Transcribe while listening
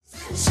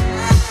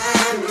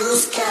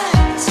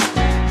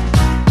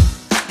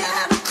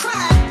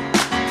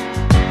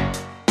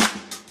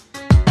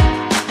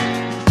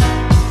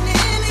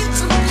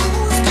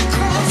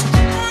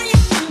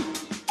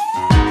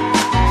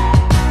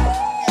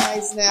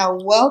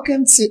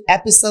Welcome to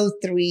episode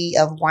 3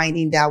 of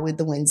Winding Down with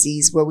the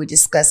Winsies, where we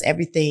discuss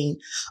everything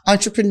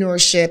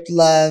entrepreneurship,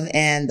 love,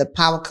 and the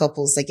power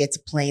couples that get to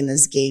play in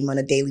this game on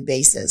a daily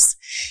basis.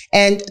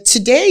 And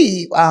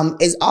today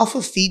is off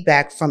of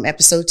feedback from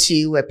episode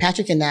 2, where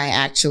Patrick and I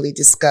actually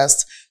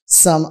discussed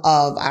some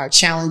of our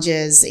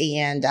challenges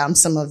and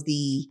some of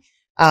the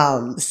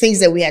things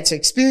that we had to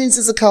experience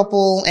as a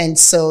couple. And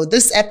so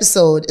this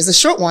episode is a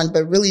short one,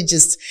 but really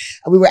just,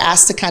 we were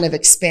asked to kind of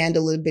expand a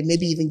little bit,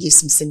 maybe even give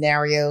some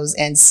scenarios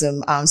and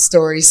some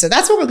stories. So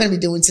that's what we're going to be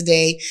doing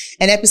today.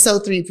 And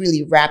episode 3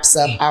 really wraps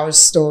up our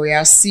story,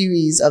 our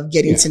series of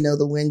getting to know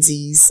the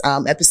Winsies.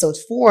 Episode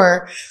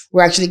 4,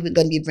 we're actually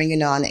going to be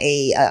bringing on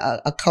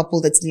a couple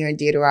that's near and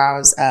dear to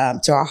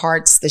our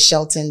hearts, the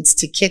Sheltons,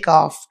 to kick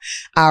off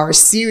our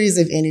series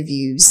of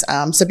interviews.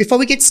 So before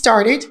we get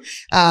started,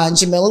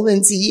 Jamila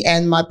Winsey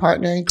and my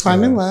partner in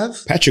crime and love,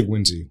 Patrick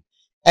Winsey.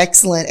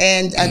 Excellent.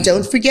 And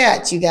don't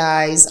forget, you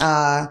guys,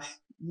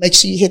 make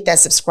sure you hit that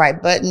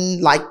subscribe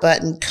button, like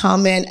button,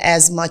 comment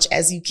as much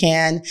as you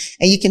can.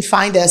 And you can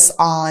find us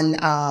on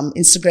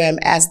Instagram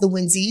as The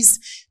Winsies,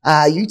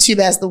 YouTube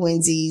as The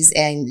Winsies,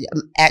 and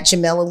at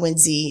Jamila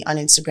Winsey on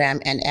Instagram,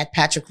 and at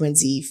Patrick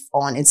Winsey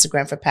on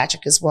Instagram for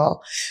Patrick as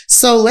well.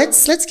 So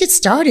let's get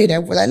started.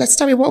 Let's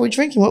start with what we're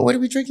drinking. What are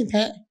we drinking,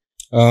 Pat?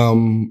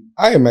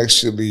 I am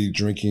actually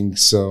drinking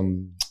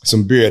some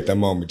beer at the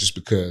moment just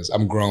because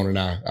I'm grown and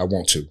I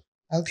want to.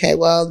 Okay.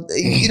 Well,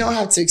 you don't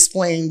have to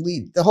explain.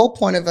 The whole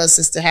point of us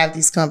is to have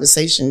these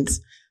conversations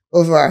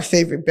over our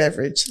favorite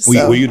beverage.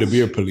 So. Were you the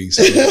beer police?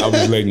 I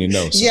was letting you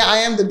know. So. Yeah, I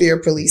am the beer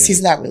police. Yeah.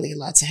 He's not really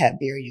allowed to have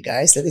beer, you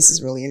guys. So this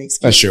is really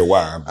inexcusable. Not sure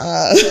why.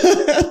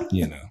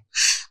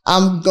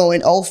 I'm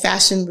going old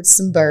fashioned with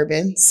some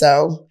bourbon.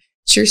 So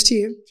cheers to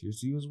you. Cheers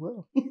to you as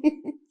well.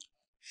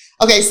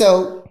 Okay.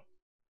 So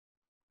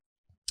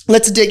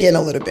let's dig in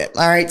a little bit.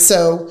 All right.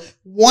 So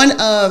one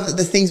of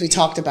the things we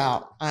talked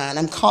about, and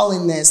I'm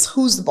calling this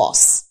 "Who's the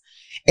Boss?"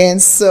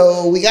 And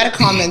so we got a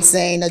comment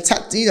saying,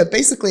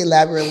 basically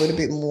elaborate a little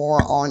bit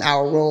more on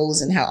our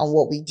roles and on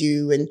what we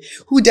do and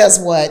who does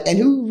what and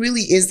who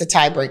really is the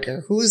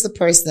tiebreaker. Who is the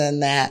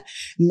person that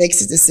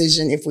makes a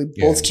decision if we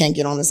both can't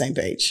get on the same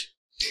page?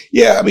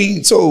 Yeah. I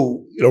mean,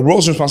 so,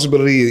 roles and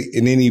responsibility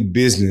in any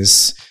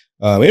business,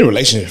 in a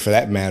relationship for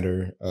that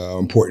matter,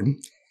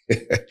 important.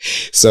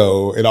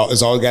 So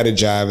it's all got to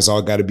jive. It's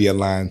all got to be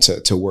aligned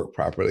to work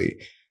properly.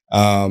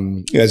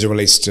 As it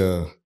relates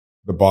to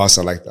the boss,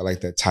 I like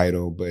that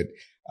title, but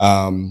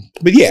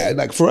yeah,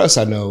 like for us,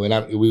 I know,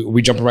 and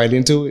we jumping right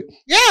into it.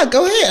 Yeah,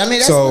 go ahead. I mean,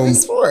 that's what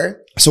it's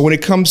for. So when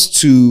it comes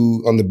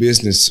to on the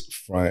business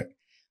front,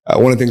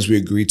 one of the things we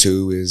agree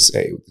to is,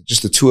 hey,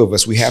 just the two of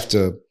us, we have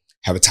to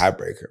have a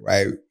tiebreaker,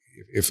 right?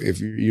 If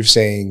you're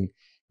saying,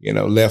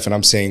 left and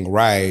I'm saying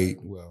right,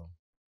 well,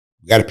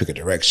 we got to pick a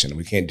direction.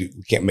 We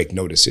can't make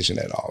no decision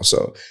at all.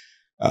 So,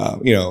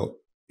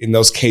 in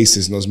those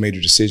cases, in those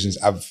major decisions,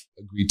 I've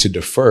agreed to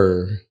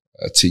defer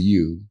to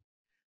you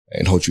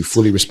and hold you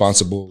fully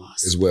responsible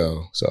as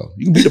well. So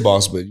you can be the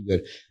boss, but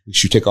you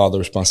should take all the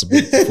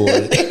responsibility for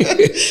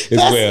it as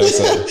well.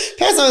 So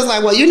Pastor was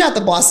like, well, you're not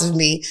the boss of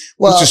me.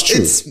 Well, which is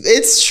true.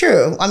 It's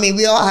true. I mean,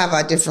 we all have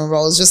our different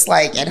roles, just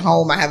like at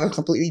home, I have a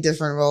completely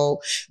different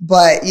role,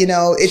 but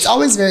it's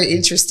always very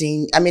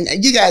interesting. I mean,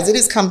 you guys, it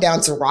has come down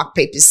to rock,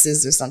 paper,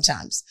 scissors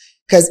sometimes.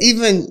 Because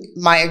even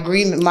my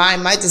agreement,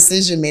 my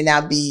decision may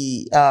not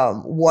be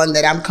one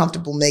that I'm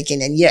comfortable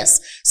making. And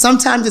yes,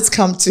 sometimes it's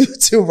come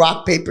to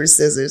rock, paper,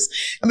 scissors.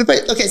 I mean,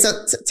 but okay, so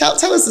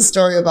tell us the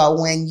story about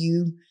when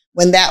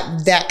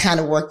that kind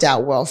of worked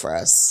out well for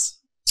us.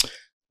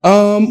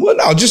 Well,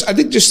 no, I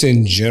think just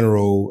in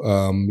general,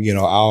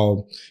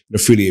 I'll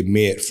freely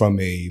admit from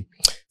a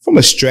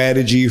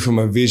strategy, from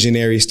a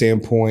visionary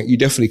standpoint, you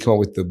definitely come up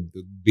with the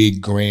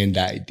big grand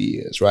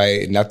ideas,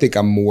 right? And I think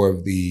I'm more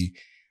of the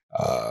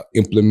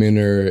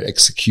implementer,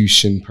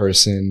 execution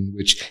person,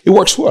 which it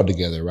works well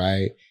together,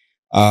 right?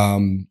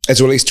 As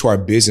it relates to our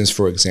business,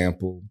 for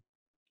example,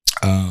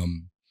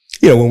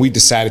 when we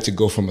decided to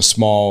go from a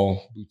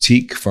small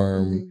boutique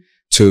firm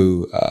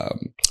to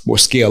more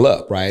scale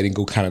up, right, and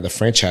go kind of the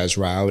franchise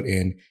route,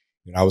 and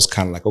I was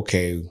kind of like,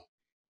 okay,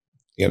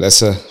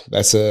 that's a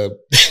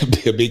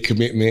big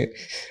commitment,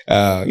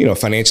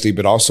 financially,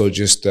 but also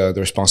just the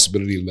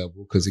responsibility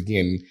level, because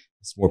again,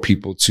 it's more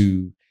people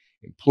to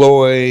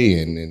employ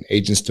and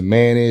agents to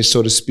manage,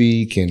 so to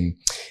speak. And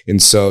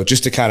so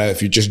just to kind of, if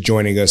you're just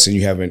joining us and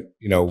you haven't,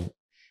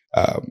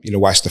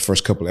 watched the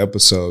first couple of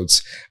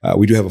episodes,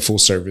 we do have a full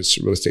service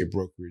real estate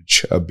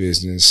brokerage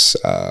business.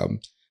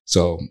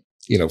 So,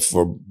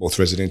 for both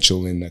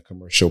residential and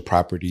commercial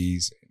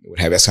properties,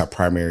 that's our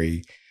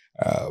primary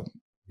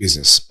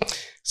business.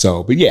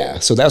 So, but yeah,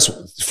 so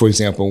that's, for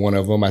example, one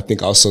of them. I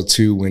think also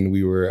too, when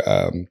we were,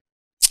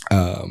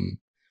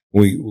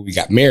 when we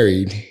got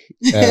married,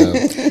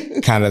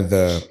 kind of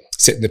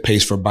setting the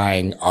pace for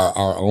buying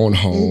our own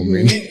home,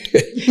 and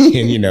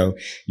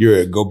you're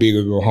a go big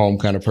or go home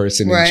kind of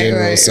person in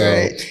general.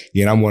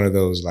 I'm one of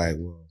those like,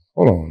 well,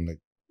 hold on, like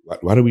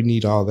why do we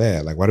need all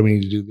that? Like, why do we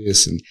need to do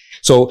this? And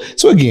so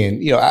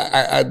again,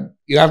 I've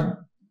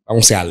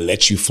won't say I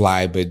let you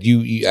fly, but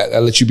I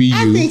let you be you.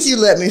 I think you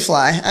let me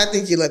fly. I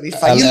think you let me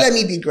fly. You let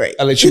me be great.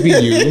 I let you be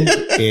you.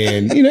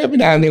 And, every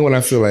now and then when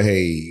I feel like,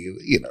 hey,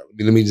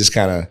 let me just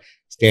kind of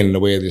stand in the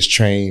way of this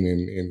train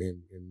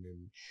and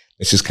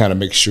let's just kind of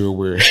make sure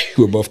we're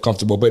both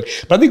comfortable. But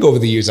I think over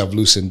the years I've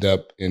loosened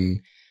up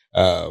and,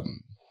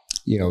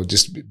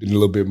 just been a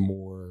little bit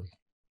more,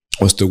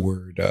 what's the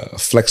word,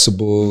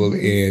 flexible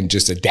and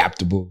just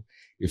adaptable,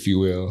 if you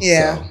will.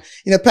 Yeah.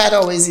 So. Pat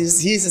always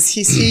he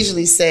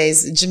usually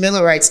says,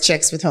 Jamila writes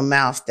checks with her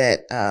mouth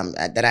that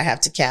I have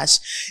to cash.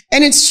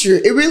 And it's true.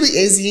 It really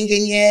is yin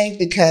and yang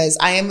because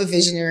I am a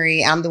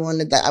visionary. I'm the one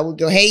that I would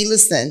go, hey,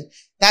 listen,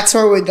 that's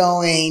where we're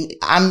going.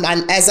 I'm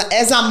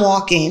as I'm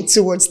walking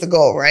towards the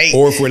goal, right?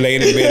 Or if we're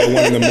laying in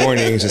bed at 1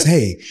 a.m, it's just,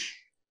 hey,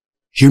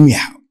 hear me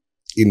out.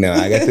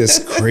 I got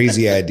this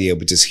crazy idea,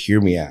 but just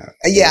hear me out.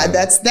 Yeah,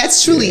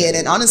 that's truly it.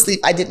 And honestly, if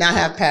I did not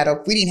have Pat,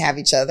 or if we didn't have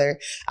each other,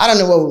 I don't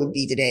know what we would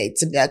be today.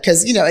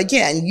 Because,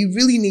 again, you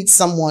really need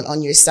someone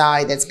on your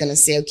side that's going to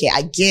say, okay,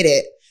 I get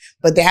it,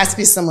 but there has to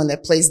be someone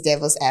that plays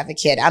devil's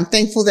advocate. I'm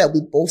thankful that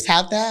we both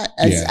have that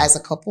as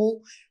a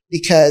couple,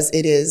 because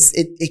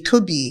it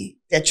could be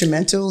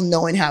detrimental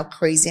knowing how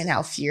crazy and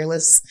how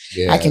fearless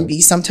I can be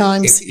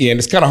sometimes. And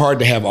it's kind of hard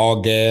to have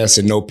all gas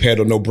and no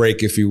pedal, no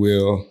brake, if you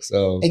will.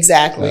 So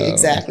exactly.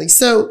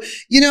 So,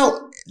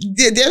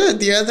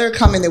 the other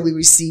comment that we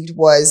received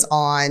was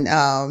on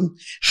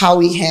how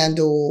we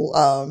handle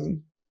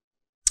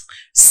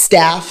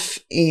staff,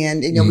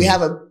 and we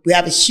have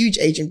a huge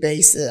agent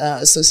base,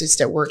 associates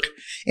that work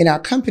in our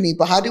company.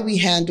 But how do we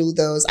handle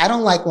those? I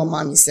don't like what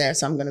mommy said,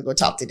 so I'm going to go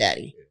talk to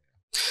daddy.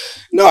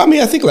 No,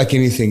 I think like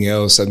anything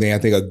else, I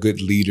think a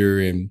good leader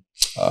and,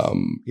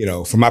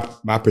 from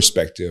my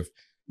perspective,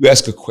 you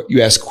ask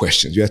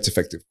questions, you ask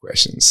effective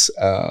questions.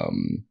 I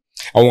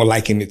won't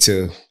liken it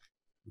to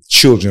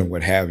children,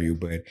 what have you,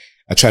 but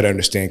I try to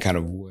understand kind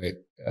of what,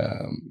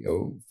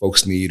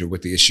 folks need or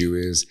what the issue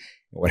is,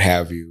 what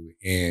have you.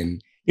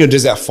 And,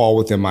 does that fall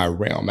within my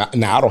realm?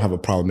 Now, I don't have a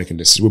problem making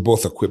decisions. We're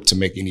both equipped to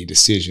make any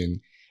decision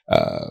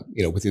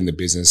within the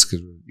business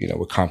because,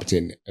 we're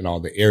competent in all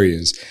the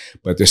areas.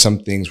 But there's some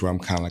things where I'm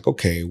kind of like,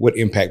 okay, what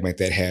impact might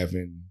that have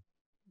in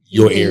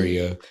your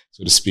area,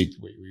 so to speak,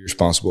 where you're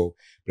responsible?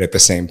 But at the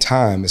same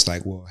time, it's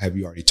like, well, have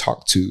you already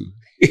talked to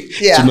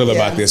Jamila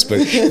about this? But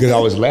because I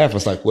always laugh,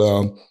 it's like,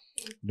 well,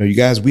 you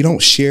guys, we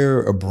don't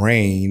share a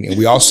brain, and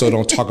we also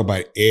don't talk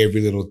about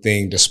every little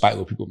thing, despite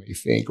what people may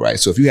think, right?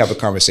 So if you have a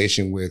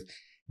conversation with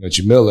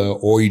Jamila,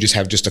 or you just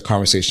have a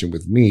conversation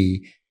with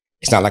me,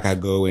 it's not like I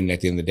go in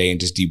at the end of the day and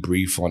just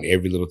debrief on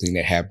every little thing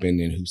that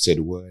happened and who said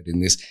what.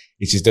 And it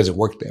just doesn't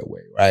work that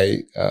way, right?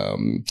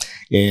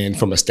 And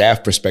from a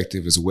staff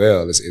perspective as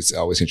well, it's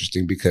always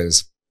interesting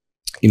because,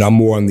 I'm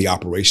more on the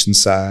operations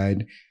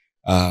side,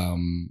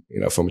 from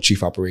a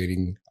chief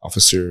operating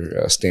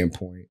officer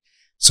standpoint.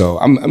 So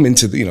I'm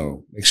into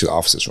make sure the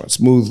offices run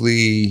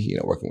smoothly,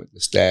 working with the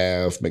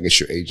staff, making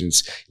sure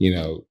agents,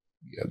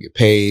 get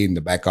paid in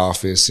the back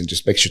office, and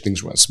just make sure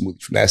things run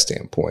smoothly from that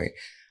standpoint.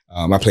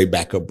 I play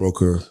backup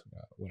broker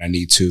when I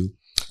need to,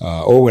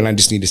 or when I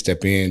just need to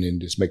step in and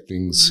just make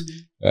things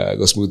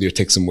go smoothly or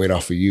take some weight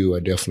off of you. I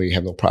definitely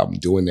have no problem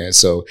doing that.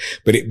 So,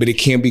 but it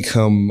can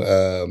become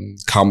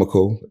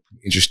comical,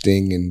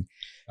 interesting, and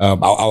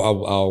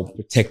I'll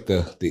protect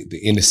the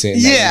innocent.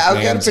 Yeah,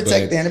 I've got to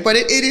protect the innocent. But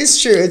it is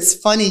true. It's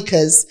funny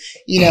because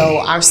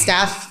our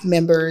staff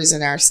members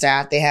and our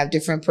staff, they have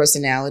different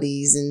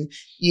personalities, and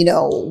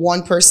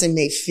one person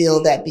may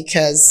feel that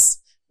because.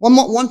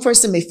 One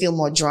person may feel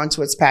more drawn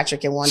towards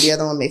Patrick, and the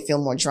other one may feel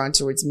more drawn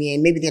towards me,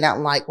 and maybe they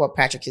don't like what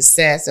Patrick has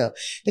said. So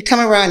they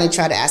come around and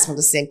try to ask him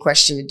the same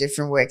question a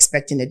different way,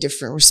 expecting a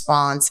different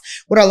response.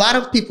 What a lot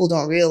of people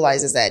don't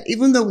realize is that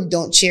even though we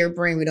don't share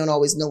brain, we don't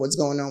always know what's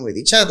going on with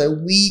each other.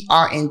 We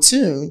are in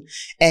tune,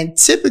 and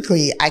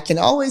typically I can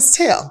always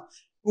tell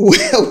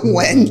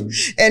when,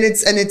 and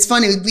it's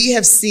funny. We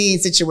have seen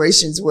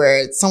situations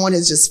where someone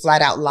has just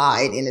flat out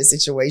lied in a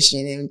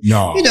situation, and we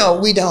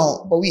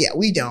don't. But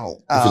we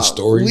don't.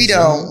 Stories,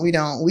 we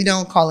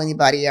don't call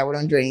anybody out. We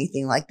don't do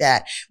anything like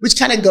that. Which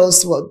kind of goes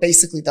to what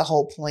basically the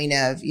whole point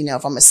of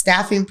from a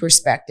staffing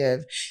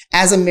perspective,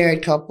 as a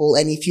married couple,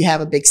 and if you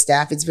have a big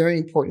staff, it's very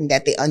important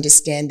that they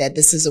understand that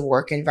this is a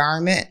work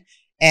environment.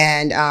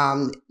 And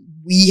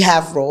we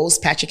have roles.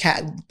 Patrick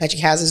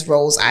has his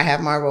roles. I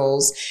have my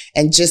roles.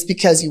 And just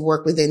because you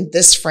work within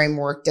this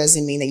framework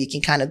doesn't mean that you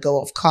can kind of go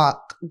off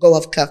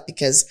cuff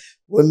because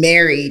we're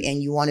married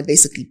and you want to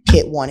basically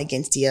pit one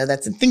against the other. I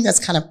think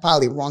that's kind of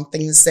probably the wrong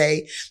thing to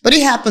say, but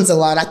it happens a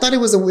lot. I thought it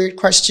was a weird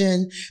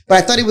question, but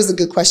I thought it was a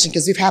good question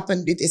because it's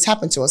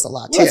happened to us a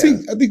lot too. I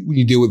think when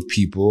you deal with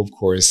people, of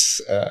course,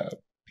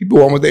 people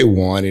want what they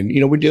want, and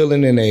we're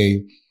dealing in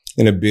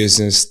a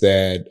business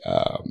that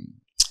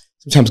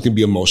sometimes can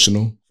be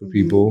emotional for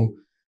people,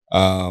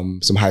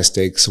 some high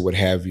stakes or what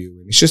have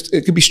you. And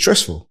it could be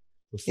stressful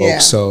for folks. Yeah.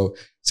 So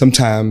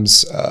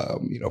sometimes,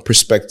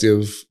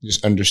 perspective,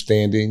 just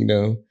understanding,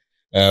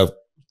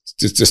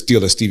 just to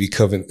steal a Stephen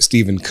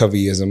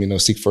Coveyism,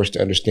 seek first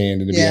to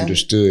understand and to be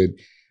understood.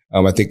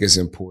 I think is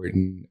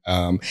important.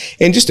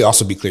 And just to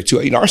also be clear too,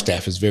 our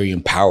staff is very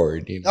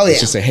empowered. Let's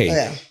just say,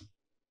 hey,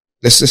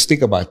 let's just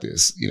think about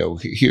this.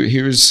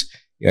 Here's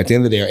at the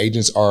end of the day, our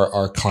agents are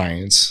our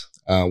clients.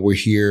 We're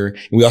here,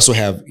 and we also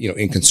have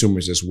end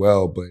consumers as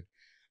well. But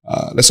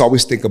let's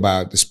always think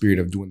about the spirit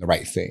of doing the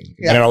right thing.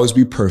 It might not always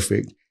be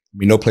perfect.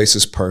 No place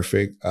is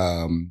perfect.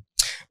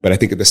 But I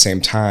think at the same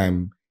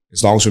time,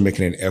 as long as we're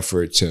making an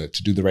effort to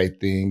do the right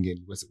thing, and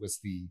what's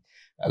the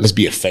let's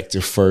be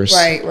effective first.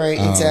 Right,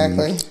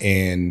 exactly.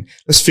 And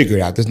let's figure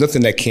it out. There's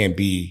nothing that can't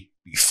be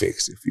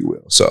fixed, if you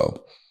will.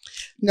 So.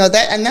 No,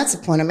 that's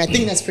the point. I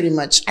think that's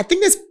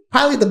that's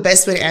probably the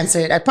best way to answer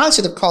it. I probably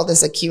should have called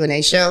this a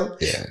Q&A show,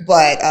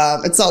 but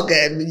it's all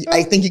good.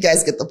 I think you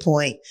guys get the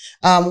point.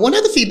 One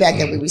of the feedback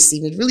that we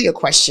received is really a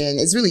question.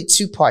 It's really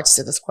two parts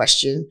to this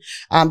question.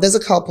 There's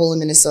a couple in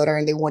Minnesota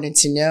and they wanted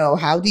to know,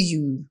 how do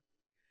you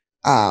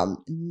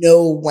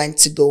know when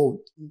to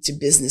go into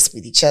business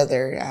with each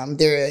other?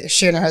 They're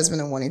sharing a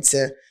husband and wanted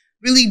to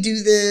really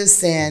do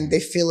this, and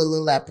they feel a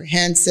little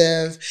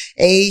apprehensive.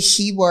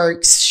 He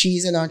works,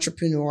 she's an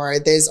entrepreneur.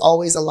 There's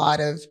always a lot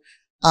of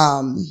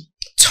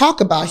talk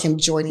about him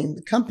joining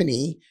the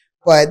company,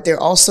 but he's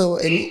also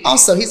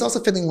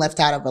feeling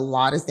left out of a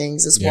lot of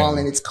things as well,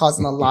 and it's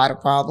causing a lot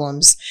of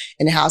problems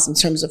in the house in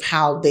terms of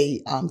how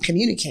they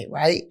communicate.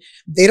 Right?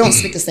 They don't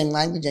speak the same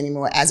language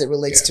anymore as it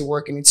relates to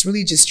work, and it's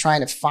really just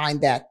trying to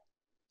find that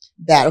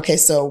okay.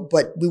 So,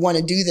 but we want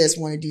to do this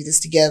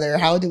together.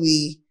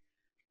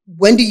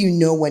 When do you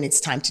know when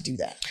it's time to do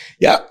that?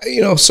 Yeah,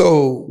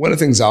 so one of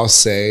the things I'll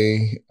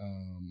say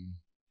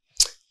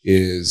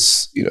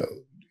is, you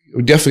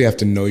definitely have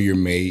to know your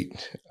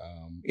mate.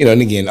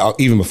 And again,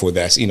 even before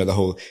that, the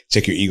whole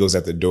check your egos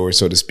at the door,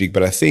 so to speak.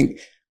 But I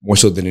think more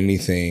so than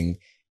anything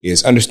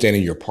is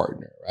understanding your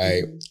partner,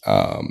 right?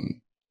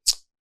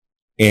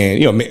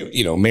 And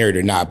married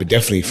or not, but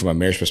definitely from a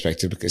marriage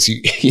perspective, because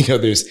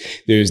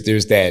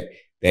there's that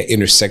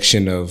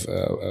intersection of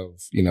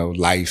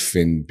life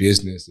and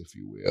business, if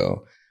you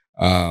will.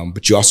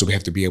 But you also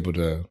have to be able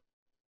to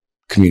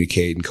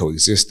communicate and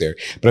coexist there.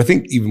 But I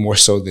think even more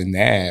so than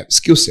that,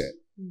 skill set,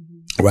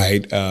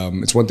 right?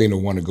 It's one thing to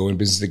want to go in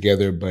business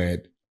together,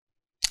 but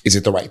is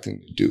it the right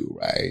thing to do,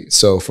 right?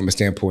 So from a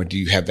standpoint, do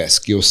you have that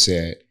skill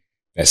set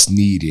that's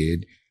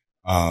needed?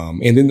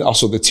 And then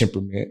also the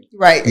temperament.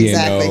 Right,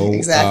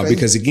 exactly.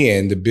 Because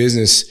again, the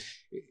business,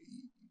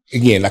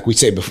 like we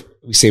said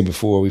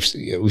before is,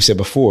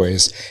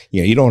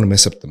 you don't want to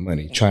mess up the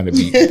money trying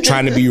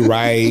to be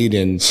right.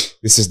 And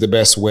this is the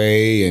best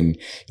way. And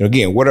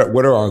again, what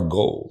are our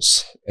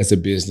goals as a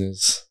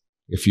business,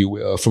 if you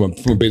will, from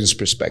a business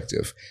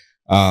perspective?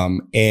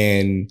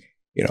 And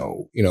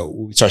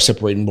we start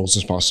separating roles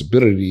and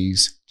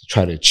responsibilities to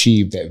try to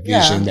achieve that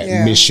vision,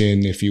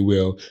 mission, if you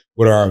will.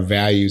 What are our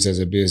values as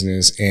a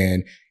business?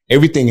 And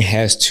everything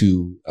has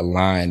to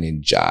align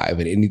and jive.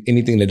 And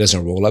anything that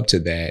doesn't roll up to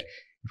that,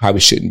 you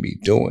probably shouldn't be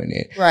doing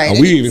it. Right.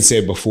 We even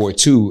said before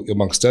too,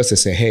 amongst us, to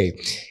say, hey,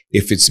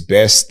 if it's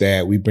best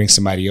that we bring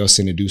somebody else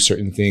in to do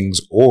certain things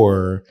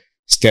or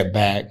step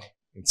back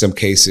in some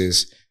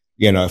cases,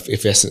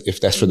 if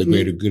that's for the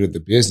greater good of the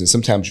business,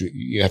 sometimes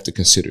you have to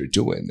consider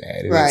doing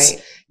that. And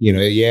right.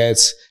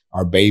 It's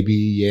our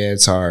baby.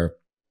 it's our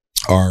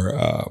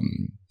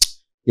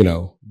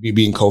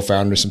being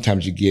co-founder.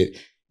 Sometimes you get,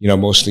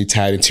 emotionally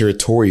tied and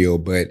territorial,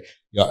 but,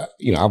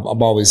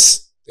 I'm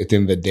always, at the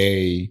end of the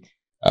day,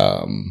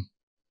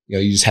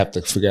 you just have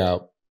to figure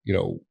out,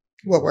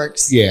 what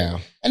works. Yeah.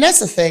 And that's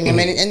the thing. I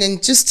mean, and then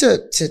just to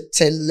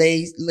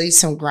lay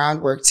some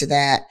groundwork to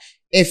that,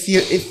 if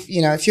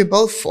you're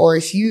both, or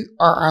if you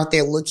are out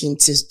there looking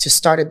to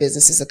start a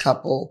business as a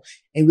couple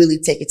and really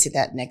take it to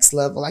that next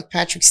level, like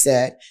Patrick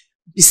said,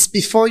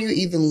 before you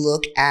even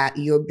look at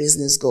your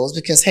business goals,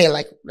 because hey,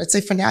 like, let's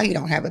say for now you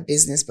don't have a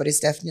business, but it's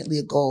definitely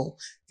a goal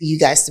for you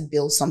guys to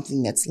build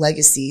something that's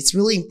legacy. It's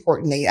really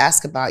important that you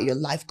ask about your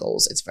life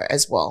goals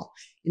as well.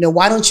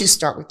 Why don't you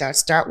start with that?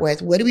 Start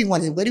with, where do we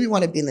want to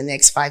be in the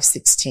next 5,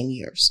 6, 10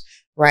 years?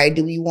 Right?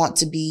 Do we want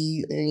to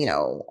be,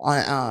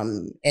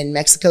 in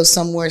Mexico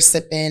somewhere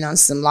sipping on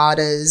some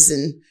lattes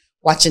and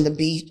watching the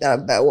beach,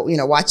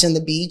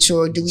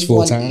 or do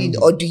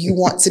you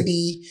want to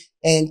be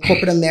in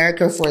corporate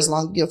America for as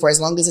long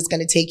as it's going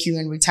to take you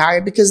and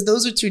retire? Because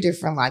those are two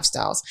different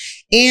lifestyles.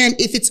 And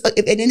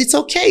it's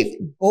okay.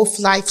 Both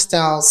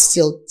lifestyles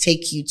still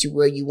take you to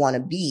where you want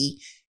to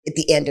be at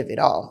the end of it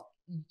all.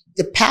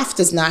 The path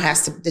does not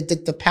have to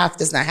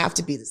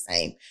be the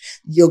same.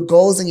 Your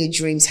goals and your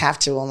dreams have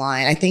to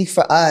align. I think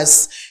for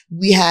us,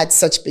 we had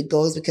such big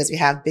goals because we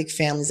have big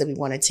families that we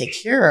want to take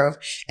care of.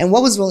 And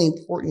what was really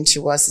important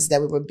to us is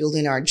that we were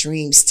building our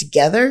dreams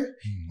together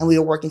and we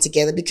were working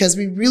together because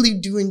we really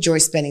do enjoy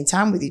spending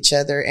time with each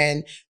other.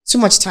 And too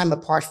much time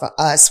apart for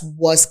us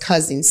was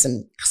causing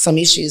some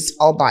issues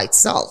all by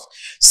itself.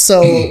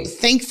 So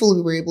thankfully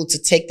we were able to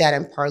take that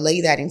and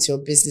parlay that into a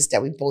business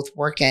that we both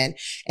work in.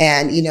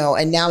 And,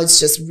 and now it's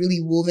just really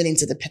woven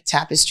into the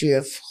tapestry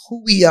of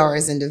who we are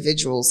as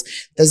individuals.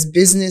 Does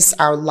business,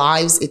 our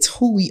lives, it's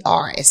who we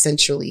are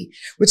essentially,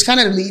 which kind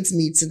of leads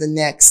me to the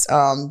next,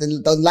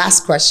 the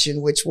last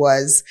question, which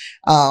was,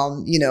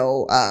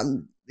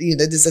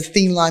 there's a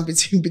theme line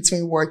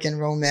between work and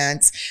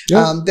romance.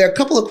 Yeah. There are a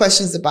couple of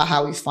questions about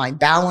how we find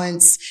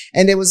balance.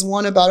 And there was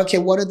one about, okay,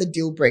 what are the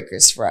deal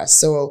breakers for us?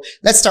 So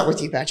let's start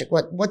with you, Patrick.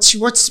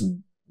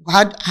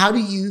 How do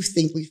you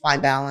think we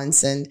find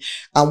balance, and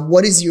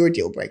what is your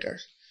deal breaker?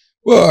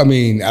 Well, I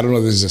mean, I don't know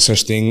if there's a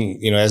such thing,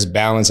 as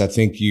balance. I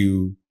think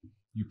you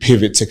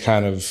pivot to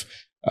kind of,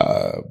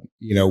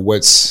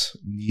 what's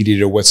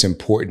needed or what's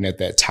important at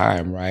that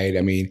time, right?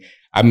 I mean,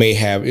 I may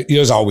have,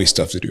 there's always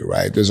stuff to do,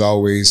 right? There's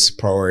always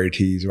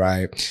priorities,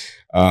 right?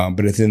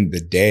 But at the end of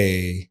the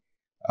day,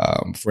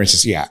 for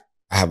instance, I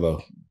have a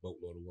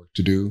boatload of work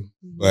to do,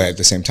 but at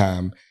the same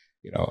time,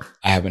 we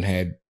haven't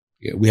had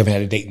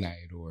a date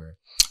night, or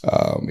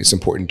it's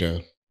important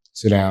to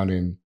sit down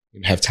and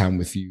have time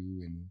with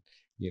you and,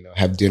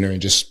 have dinner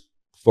and just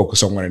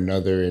focus on one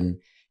another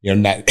and,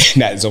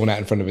 not zone out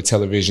in front of a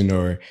television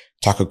or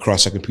talk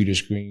across a computer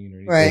screen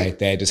or anything like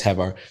that. Just have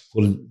our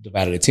full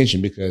divided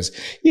attention, because,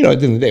 at the end of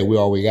the day, we're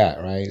all we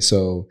got, right?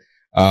 So,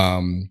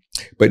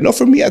 but no,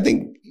 for me, I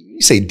think you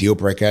say deal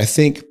breaker. I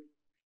think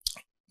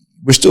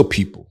we're still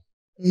people,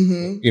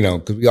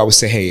 because we always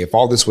say, hey, if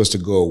all this was to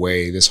go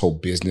away, this whole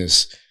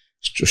business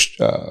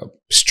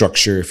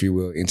structure, if you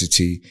will,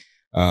 entity,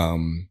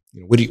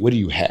 what do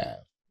you have,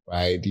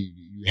 right? Do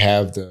you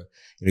have the,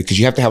 because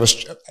you have to have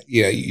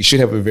you should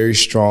have a very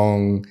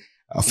strong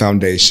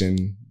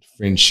foundation,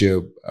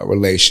 friendship,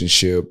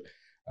 relationship,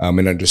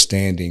 and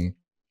understanding.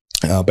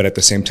 But at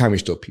the same time, you're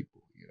still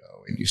people,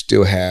 and you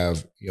still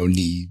have,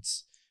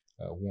 needs,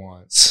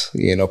 wants,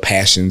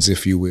 passions,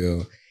 if you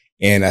will.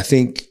 And I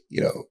think,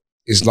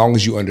 as long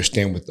as you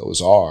understand what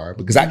those are,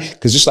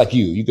 because just like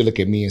you could look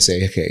at me and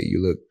say, okay,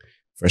 you look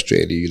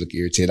frustrated, you look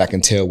irritated. I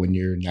can tell when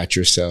you're not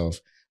yourself,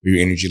 or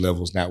your energy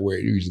level is not where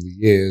it usually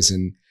is.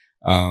 And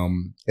I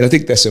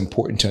think that's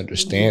important to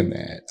understand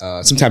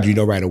that. Sometimes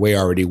right away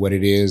already what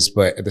it is,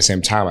 but at the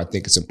same time, I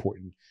think it's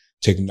important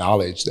to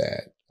acknowledge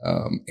that,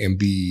 and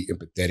be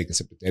empathetic and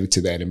sympathetic to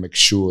that, and make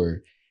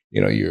sure,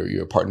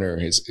 your partner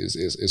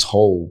is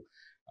whole.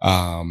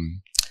 But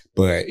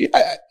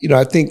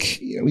I think,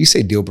 when you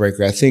say deal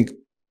breaker, I think,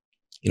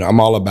 I'm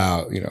all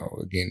about,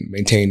 again,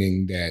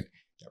 maintaining that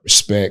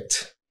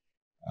respect.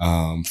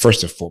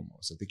 First and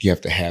foremost, I think you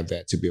have to have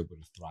that to be able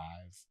to thrive.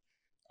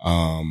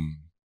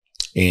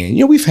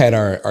 And, we've had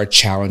our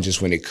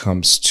challenges when it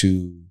comes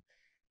to,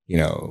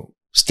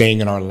 staying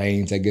in our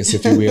lanes, I guess,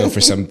 if you will,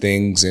 for some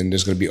things, and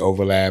there's going to be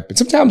overlap. And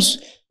sometimes,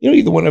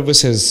 either one of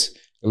us has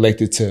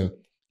elected to,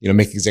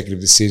 make executive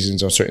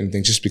decisions on certain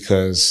things just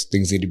because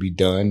things need to be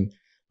done.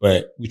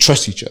 But we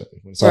trust each other.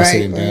 When it's all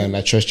said and done,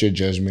 I trust your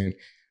judgment,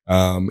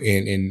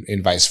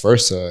 and vice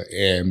versa.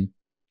 And,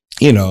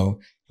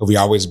 have we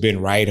always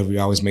been right? Have we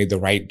always made the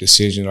right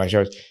decision?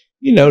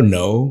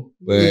 No,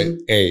 but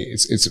hey,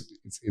 it's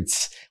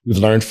we've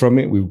learned from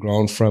it. We've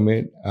grown from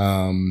it.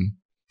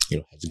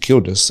 Hasn't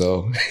killed us.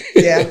 So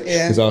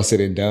it's all said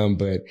and done.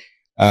 But,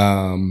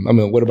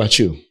 what about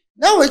you?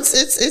 No,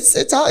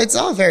 it's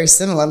all very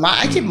similar.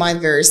 I keep mine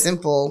very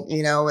simple.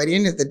 At the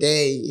end of the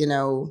day,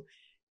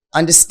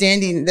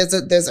 understanding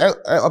there's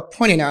a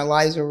point in our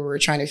lives where we're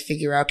trying to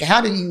figure out, okay, how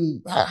do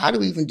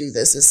we even do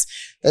this?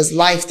 There's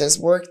life, there's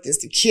work, there's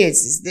the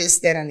kids, there's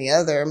this, that, and the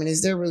other. I mean,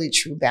 is there really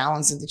true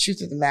balance? And the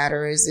truth of the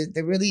matter is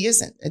there really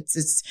isn't.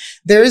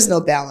 There is no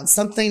balance.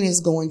 Something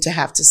is going to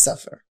have to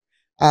suffer.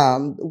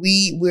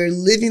 We're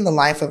living the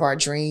life of our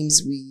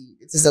dreams.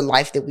 This is a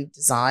life that we've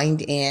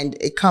designed, and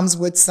it comes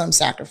with some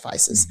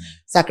sacrifices,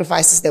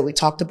 sacrifices that we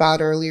talked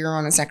about earlier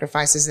on, and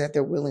sacrifices that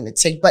they're willing to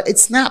take, but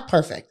it's not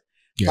perfect.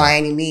 By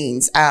any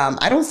means.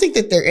 I don't think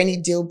that there are any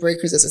deal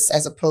breakers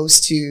as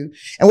opposed to,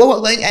 and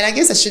I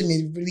guess I should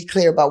be really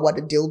clear about what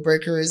a deal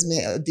breaker is.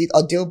 A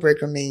deal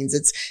breaker means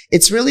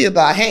it's really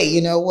about, hey,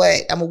 you know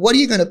what? What are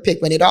you going to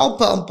pick when it all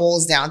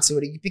boils down to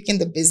it? Are you picking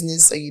the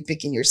business, or are you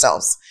picking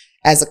yourselves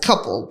as a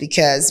couple?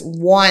 Because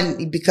one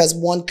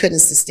couldn't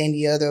sustain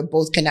the other,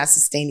 both cannot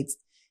sustain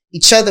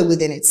each other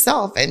within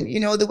itself. And,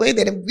 the way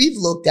that we've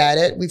looked at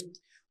it,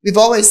 we've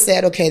always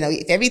said, okay, now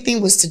if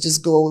everything was to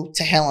just go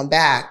to hell and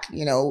back,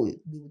 we would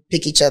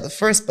pick each other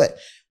first. But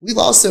we've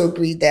also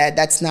agreed that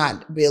that's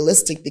not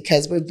realistic,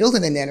 because we're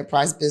building an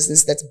enterprise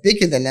business that's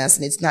bigger than us.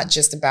 And it's not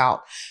just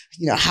about,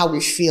 how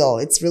we feel.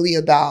 It's really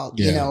about,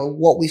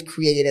 what we've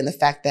created, and the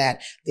fact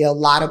that there are a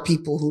lot of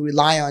people who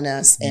rely on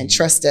us and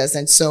trust us.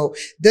 And so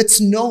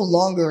that's no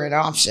longer an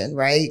option,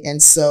 right?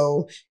 And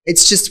so it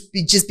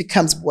just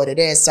becomes what it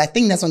is. So I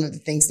think that's one of the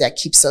things that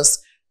keeps us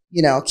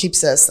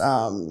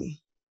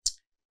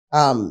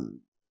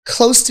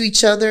close to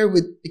each other,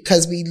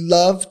 because we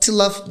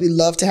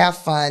love to have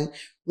fun.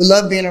 we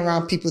love being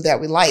around people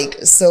that we like.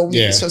 So,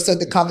 so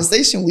the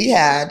conversation we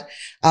had,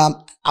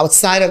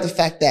 outside of the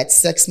fact that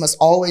sex must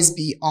always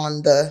be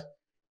on the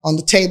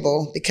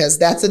table, because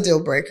that's a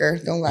deal breaker.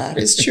 Don't laugh.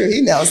 It's true. He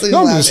knows.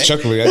 No, I'm just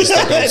chuckling. I just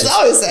thought that was it's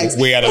always sex.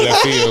 Way out of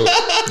left field.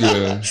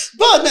 Yeah.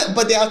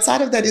 But the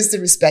outside of that is the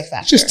respect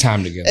factor. Just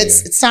time together.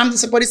 It's time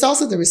to, but it's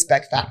also the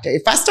respect factor.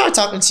 If I start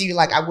talking to you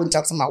like I wouldn't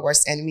talk to my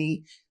worst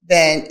enemy,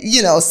 then,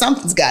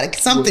 something's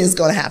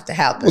going to have to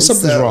happen. Well,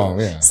 something's wrong.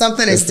 Yeah.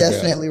 Something is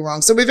definitely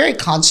wrong. So we're very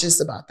conscious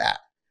about that.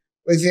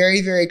 We're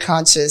very, very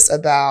conscious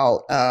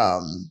about,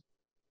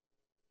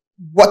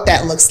 what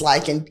that looks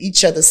like in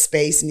each other's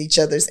space and each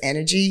other's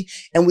energy.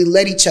 And we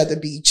let each other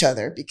be each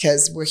other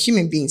because we're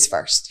human beings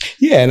first.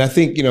 Yeah. And I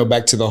think,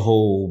 back to the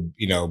whole,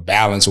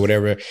 balance or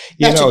whatever.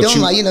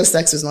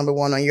 Sex is number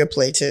one on your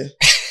plate too.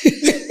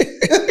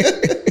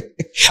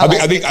 I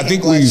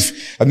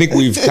think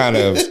we've kind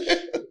of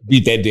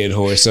beat that dead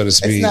horse, so to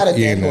speak. It's not a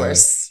dead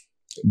horse.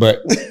 But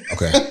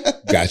okay.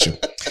 Gotcha.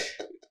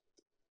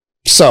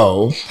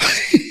 So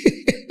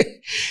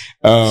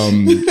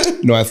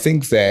I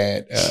think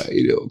that,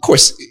 of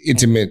course,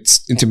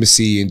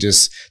 intimacy and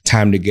just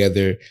time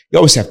together, you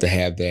always have to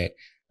have that.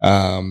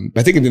 But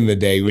I think at the end of the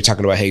day, we're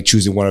talking about, hey,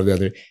 choosing one or the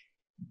other.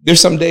 There's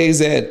some days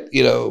that,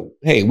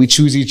 hey, we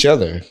choose each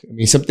other. I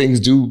mean, some things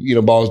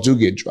balls do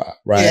get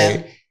dropped,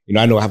 right?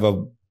 Yeah. I know I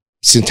have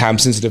some time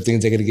sensitive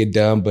things that got to get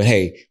done, but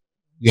hey,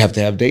 you have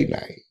to have date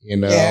night,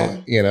 and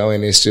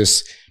it's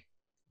just,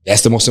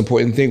 that's the most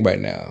important thing right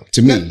now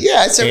to me.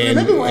 Yeah. So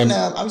remember when we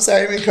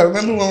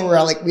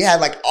were we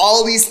had like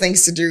all these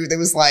things to do. There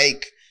was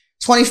like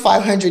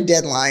 2,500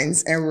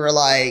 deadlines, and we were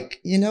like,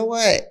 you know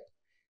what?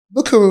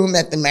 Book a room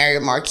at the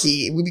Marriott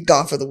Marquis. We'd be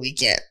gone for the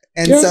weekend.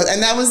 And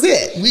and that was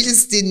it. We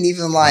just didn't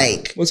even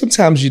Well,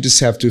 sometimes you just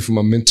have to, from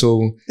a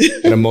mental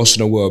and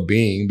emotional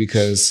well-being,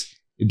 because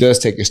it does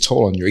take its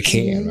toll on you. It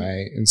can,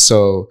 right? And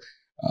so,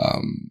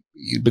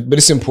 but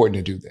it's important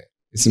to do that.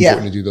 It's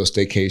important to do those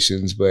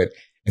staycations, but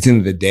at the end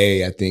of the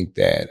day, I think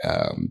that,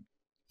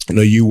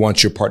 you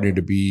want your partner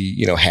to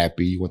be,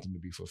 happy. You want them to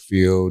be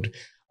fulfilled.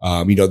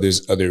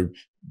 There's other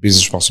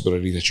business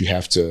responsibilities that you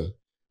have to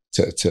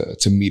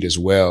meet as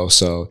well.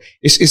 So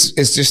it's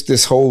just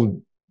this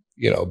whole,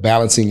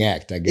 balancing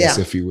act, I guess,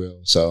 if you will.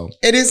 So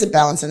it is a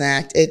balancing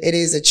act. It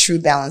is a true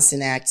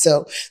balancing act.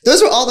 So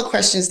those were all the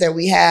questions that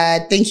we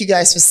had. Thank you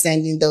guys for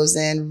sending those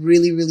in.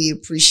 Really, really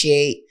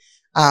appreciate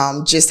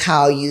just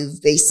how you've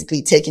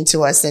basically taken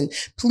to us. And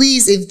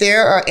please, if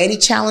there are any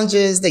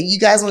challenges that you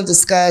guys want to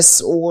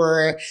discuss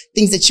or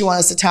things that you want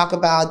us to talk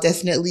about,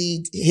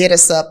 definitely hit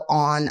us up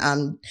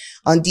on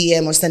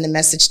DM or send a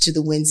message to the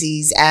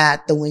Winsies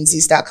at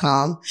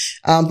thewinsies.com.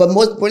 But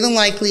more than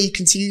likely,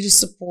 continue to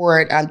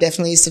support.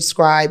 Definitely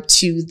subscribe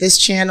to this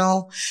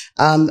channel,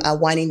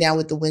 Winding Down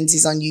with the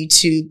Winsies on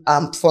YouTube.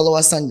 Follow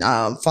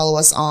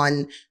us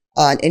on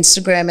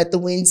Instagram at the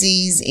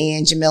Winsies,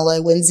 and Jamila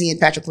Winsey and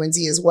Patrick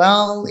Winsey as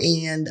well.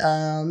 And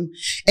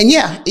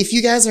if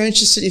you guys are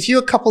interested, if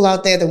you're a couple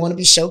out there that want to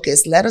be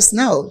showcased, let us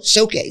know.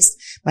 Showcased.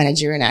 My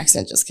Nigerian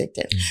accent just kicked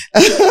in.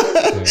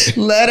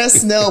 Let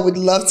us know. We'd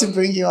love to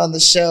bring you on the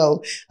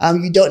show.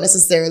 You don't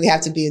necessarily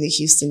have to be in the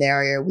Houston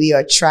area. We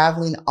are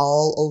traveling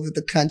all over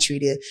the country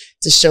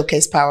to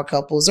showcase power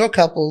couples or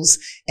couples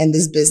in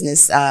this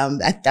business.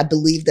 I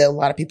believe there are a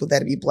lot of people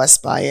that will be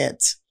blessed by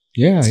it.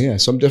 Yeah.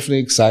 So I'm definitely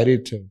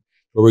excited to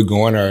where we're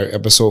going. Our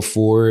episode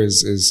 4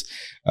 is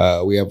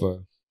we have a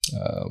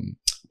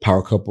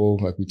power couple,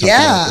 like we talked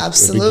about.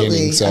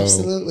 Absolutely. So,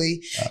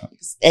 absolutely.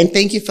 And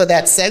thank you for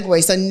that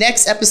segue. So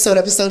next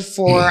episode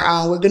 4,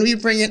 we're going to be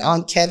bringing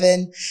on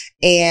Kevin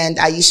and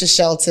Aisha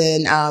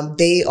Shelton.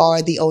 They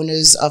are the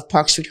owners of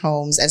Park Street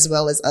Homes as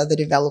well as other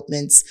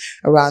developments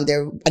around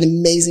there. An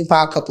amazing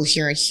power couple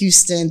here in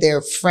Houston.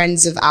 They're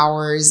friends of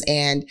ours,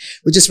 and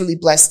we're just really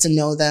blessed to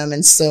know them.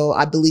 And so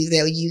I believe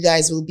that you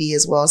guys will be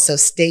as well. So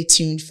stay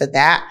tuned for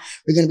that.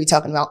 We're going to be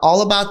talking about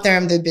all about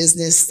them, their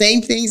business,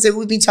 same things that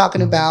we've been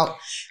talking about,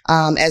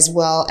 as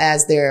well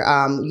as their,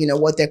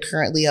 what they're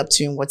currently up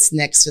to and what's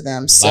next for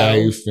them. So,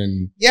 life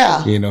and,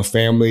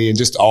 family and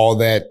just all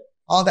that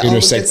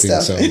intersecting.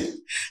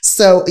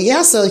 So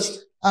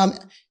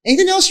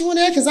anything else you want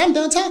to add? Cause I'm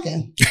done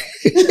talking.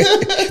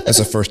 That's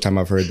the first time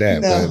I've heard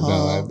that.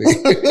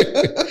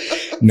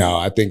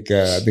 I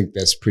think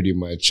that's pretty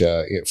much,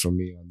 it for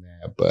me on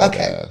that. But,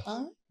 okay.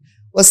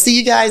 Well, see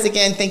you guys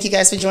again. Thank you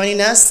guys for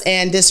joining us.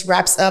 And this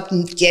wraps up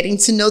Getting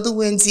to Know the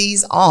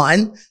Winsies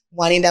on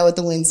Winding Down with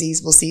the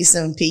Winsies. We'll see you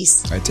soon.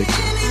 Peace. All right, take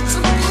care.